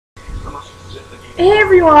Hey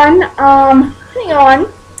everyone, hang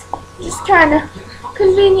on. Just kind of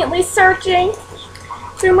conveniently searching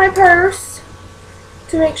through my purse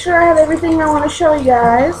to make sure I have everything I want to show you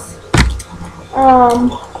guys.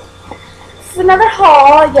 This is another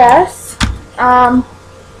haul, I guess.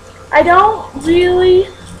 I don't really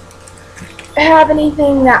have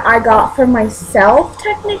anything that I got for myself,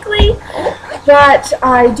 technically, but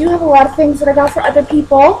I do have a lot of things that I got for other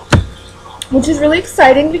people, which is really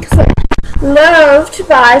exciting because I love to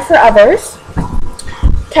buy for others.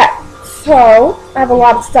 Okay, so I have a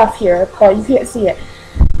lot of stuff here, but you can't see it.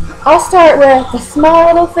 I'll start with the small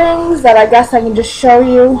little things that I guess I can just show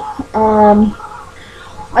you.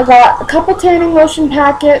 I got a couple tanning lotion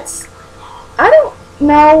packets. I don't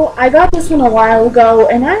know, I got this one a while ago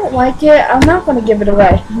and I don't like it. I'm not going to give it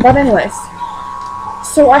away, but anyways.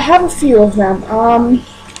 So I have a few of them.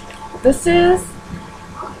 This is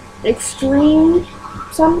Extreme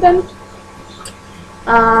something.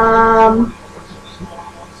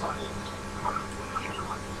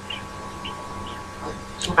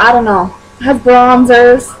 I don't know. It has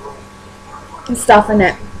bronzers and stuff in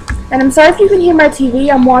it. And I'm sorry if you can hear my TV.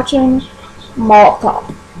 I'm watching Mall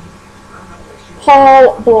Cop.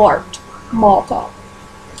 Paul Blart Mall Cop.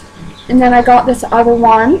 And then I got this other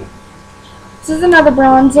one. This is another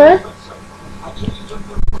bronzer.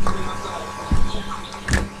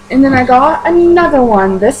 And then I got another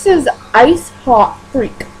one. This is Ice Hot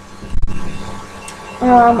Freak.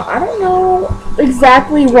 I don't know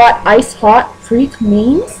exactly what Ice Hot Freak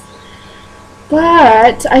means,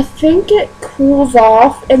 but I think it cools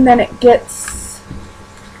off and then it gets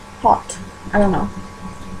hot. I don't know.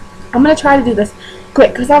 I'm going to try to do this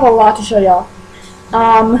quick because I have a lot to show y'all.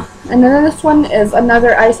 And then this one is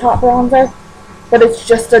another Ice Hot bronzer, but it's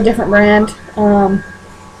just a different brand.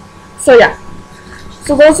 So yeah.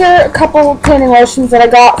 So those are a couple tanning lotions that I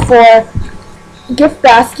got for gift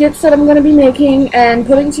baskets that I'm going to be making and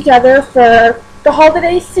putting together for the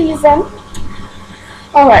holiday season.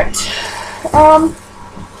 Alright.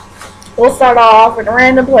 We'll start off with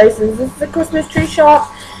random places. This is the Christmas tree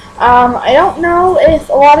shop. I don't know if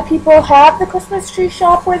a lot of people have the Christmas tree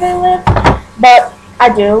shop where they live, but I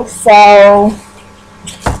do, so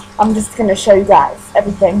I'm just going to show you guys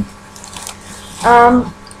everything.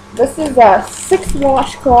 This is a 6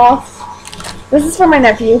 washcloths. This is for my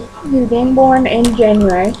nephew. He's being born in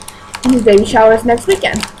January, and his baby shower is next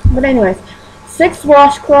weekend. But anyways, 6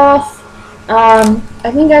 washcloths.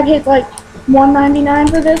 I think I paid like $1.99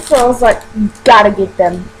 for this, so I was like, gotta get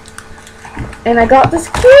them. And I got this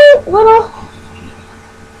cute little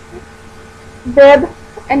bib,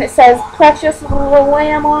 and it says Precious Little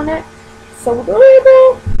Lamb on it. So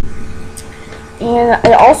adorable. And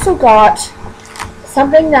I also got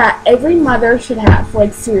something that every mother should have.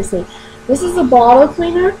 Like, seriously. This is a bottle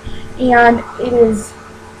cleaner, and it is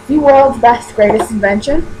the world's best, greatest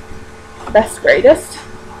invention. Best, greatest.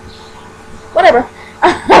 Whatever.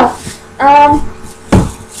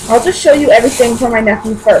 I'll just show you everything for my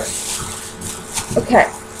nephew first. Okay.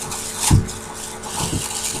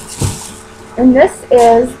 And this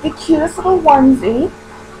is the cutest little onesie.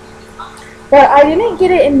 But I didn't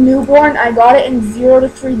get it in newborn. I got it in 0 to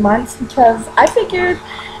 3 months because I figured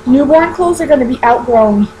newborn clothes are going to be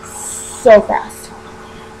outgrown so fast.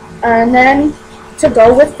 And then to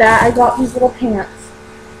go with that, I got these little pants.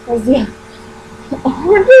 Aren't they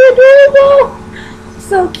adorable?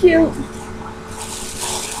 So cute.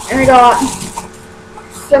 And I got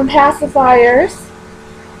some pacifiers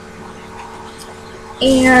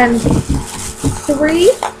and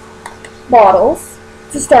 3 bottles.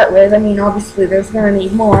 To start with, I mean, obviously there's gonna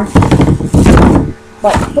need more,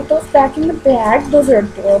 but put those back in the bag. Those are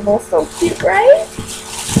adorable, so cute, right?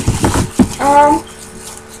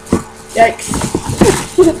 Yikes.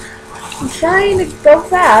 I'm trying to go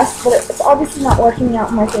fast, but it's obviously not working out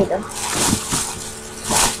in my favor.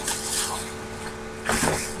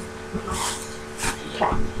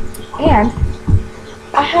 Okay, and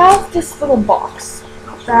I have this little box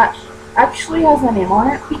that actually has my name on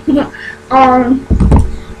it.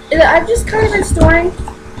 I've just kind of been storing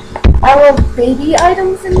all of baby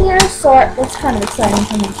items in here, so that's kind of exciting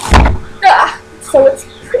for me. So it's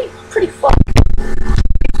pretty fun.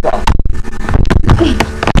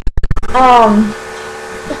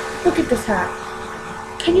 Look at this hat.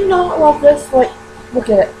 Can you not love this? Like, look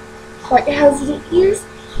at it. Like, it has little ears.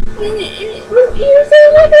 Little ears,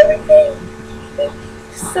 I love everything.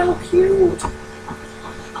 So cute.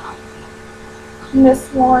 And this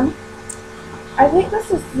one. I think this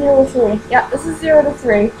is 0 to 3. Yeah, this is 0 to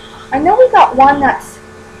 3. I know we got one that's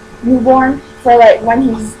newborn for like when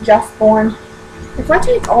he's just born. If I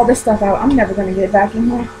take all this stuff out, I'm never going to get it back in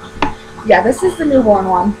here. Yeah, this is the newborn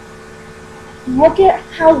one. Look at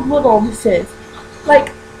how little this is.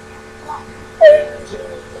 Like,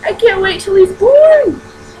 I can't wait till he's born.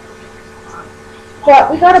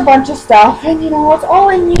 But we got a bunch of stuff, and you know, it's all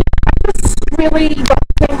in here. I just really don't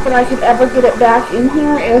think that I could ever get it back in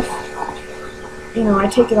here if, you know, I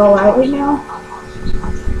take it all out right now.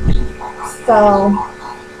 So,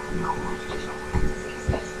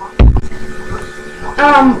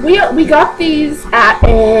 we got these at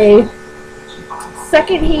a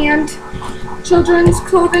secondhand children's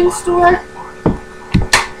clothing store.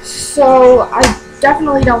 So I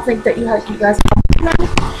definitely don't think that you guys have them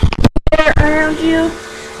around you.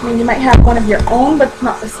 I mean, you might have one of your own, but it's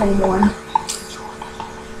not the same one.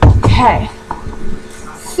 Okay.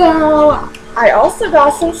 So I also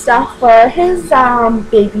got some stuff for his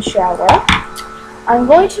baby shower. I'm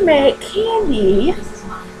going to make candy.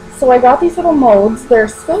 So I got these little molds. They're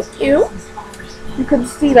so cute. You can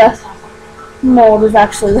see the mold is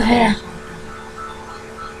actually there.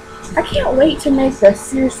 I can't wait to make this,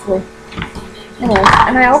 seriously. Anyways,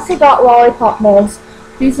 and I also got lollipop molds.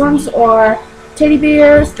 These ones are teddy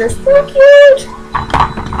bears. They're so cute.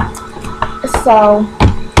 So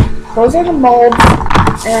those are the molds,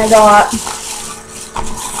 and I got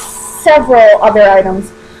several other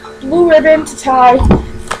items. Blue ribbon to tie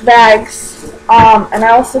bags. And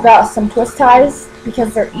I also got some twist ties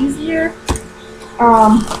because they're easier.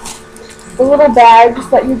 The little bags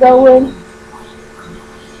that you go in.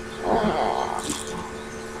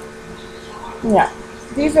 Yeah,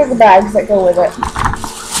 these are the bags that go with it.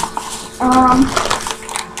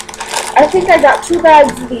 I think I got 2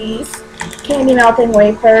 bags of these candy melting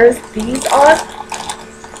wafers. These are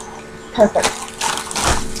perfect.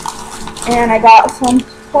 And I got some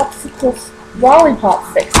lollipop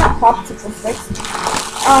sticks, not popsicle sticks.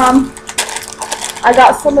 I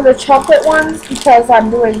got some of the chocolate ones because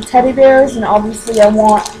I'm doing teddy bears and obviously I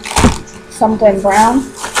want something brown.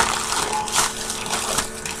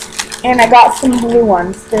 And I got some blue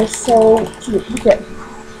ones. They're so cute. Look at.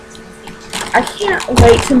 I can't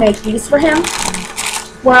wait to make these for him.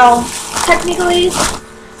 Well, technically,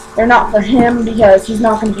 they're not for him because he's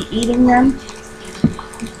not going to be eating them.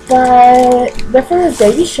 But they're for his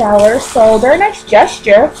baby shower, so they're a nice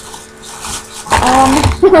gesture. I'm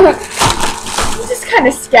just kind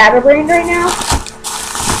of scatterbrained right now.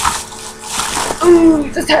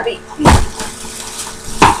 Ooh, just heavy.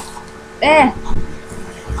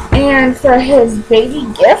 And for his baby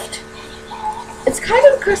gift, it's kind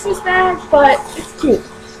of a Christmas bag, but it's cute.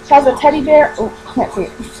 It has a teddy bear. Oh, can't see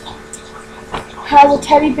it. Has a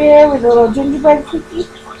teddy bear with a little gingerbread cookie.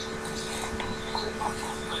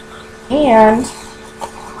 And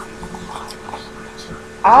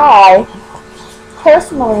I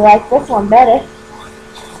personally like this one better.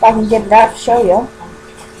 If I can get it out to show you.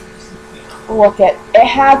 Look at it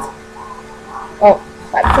has. Oh,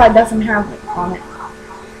 that side doesn't have it on it.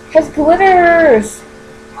 It has glitters.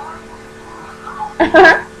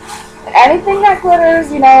 Anything that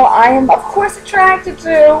glitters, you know, I am of course attracted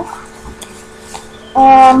to.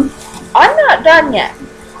 I'm not done yet.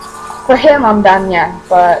 For him, I'm done yet,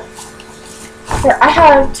 but I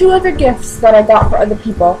have 2 other gifts that I got for other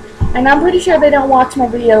people, and I'm pretty sure they don't watch my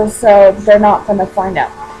videos, so they're not gonna find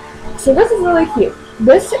out. So this is really cute.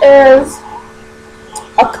 This is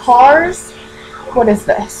a Cars. What is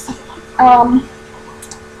this?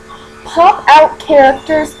 Pop out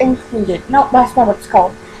characters included. Nope, that's not what it's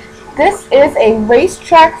called. This is a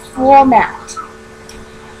racetrack floor mat,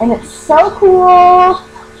 and it's so cool.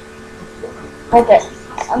 Okay,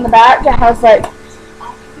 on the back it has like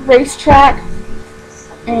racetrack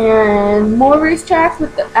and more racetracks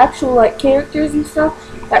with the actual like characters and stuff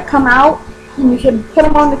that come out, and you can put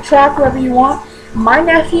them on the track wherever you want. My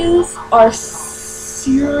nephews are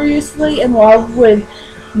seriously in love with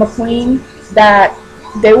McQueen that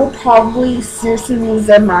they will probably seriously lose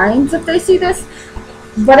their minds if they see this.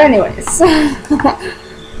 But anyways,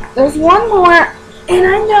 there's one more, and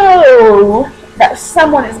I know that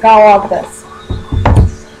someone is gonna love this.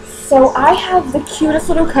 So I have the cutest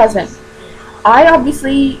little cousin. I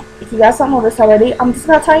obviously, if you guys don't know this already, I'm just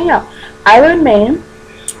gonna tell you now. I live in Maine,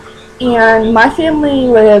 and my family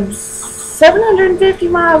lives 750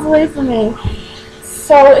 miles away from me.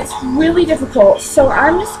 So it's really difficult. So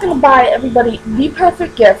I'm just going to buy everybody the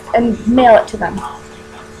perfect gift and mail it to them.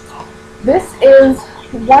 This is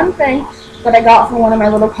one thing that I got from one of my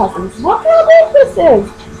little cousins. Look how big this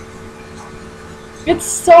is. It's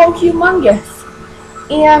so humongous.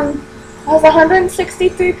 And it has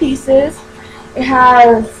 163 pieces. It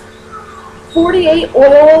has 48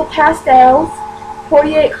 oil pastels,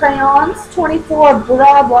 48 crayons, 24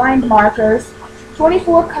 broad lined markers,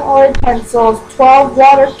 24 colored pencils, 12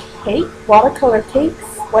 watercolor cakes,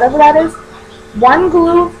 whatever that is, 1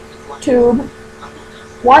 glue tube,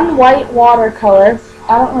 1 white watercolor,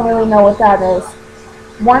 I don't really know what that is,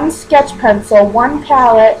 1 sketch pencil, 1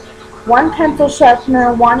 palette, 1 pencil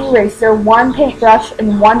sharpener, 1 eraser, 1 paintbrush,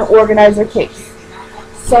 and 1 organizer case.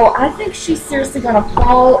 So I think she's seriously going to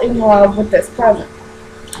fall in love with this present.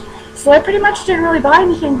 So I pretty much didn't really buy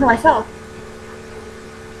anything for myself.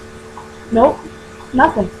 Nope,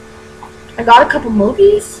 nothing. I got a couple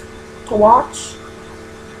movies to watch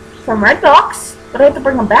from Redbox, but I have to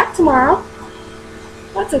bring them back tomorrow.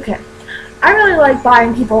 That's okay. I really like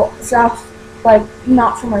buying people stuff, like,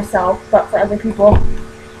 not for myself, but for other people.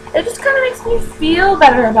 It just kind of makes me feel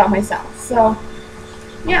better about myself, so,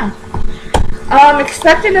 yeah.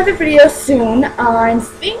 Expect another video soon. I'm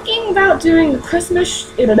thinking about doing Christmas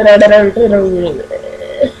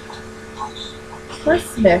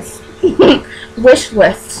wish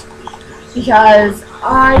list, because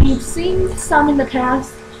I've seen some in the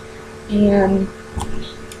past, and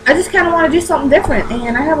I just kind of want to do something different,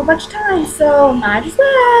 and I have a bunch of time, so might as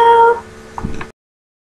well.